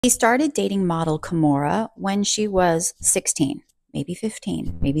He started dating model Kimura when she was 16. Maybe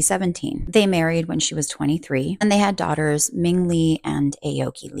 15, maybe 17. They married when she was 23, and they had daughters Ming Lee and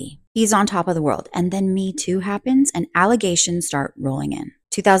Aoki Lee. He's on top of the world, and then Me Too happens, and allegations start rolling in.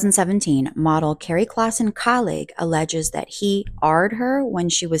 2017, model Carrie Claassen colleague alleges that he R'd her when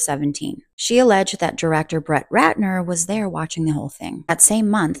she was 17. She alleged that director Brett Ratner was there watching the whole thing. That same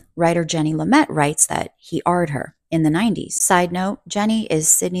month, writer Jenny Lumet writes that he R'd her in the 90s. Side note, Jenny is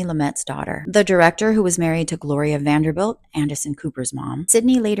Sidney Lumet's daughter. The director, who was married to Gloria Vanderbilt, Anderson Cooper's mom.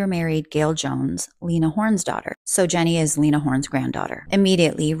 Sidney later married Gail Jones, Lena Horne's daughter. So Jenny is Lena Horne's granddaughter.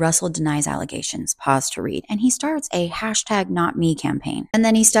 Immediately, Russell denies allegations. Pause to read. And he starts a #NotMe campaign. And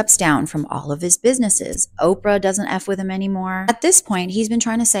then he steps down from all of his businesses. Oprah doesn't F with him anymore. At this point, he's been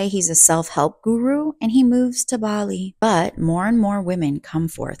trying to say he's a self-help guru, and he moves to Bali. But more and more women come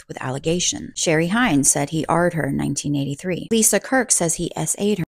forth with allegations. Sherry Hines said he R'd her in 1983. Lisa Kirk says he SA'd her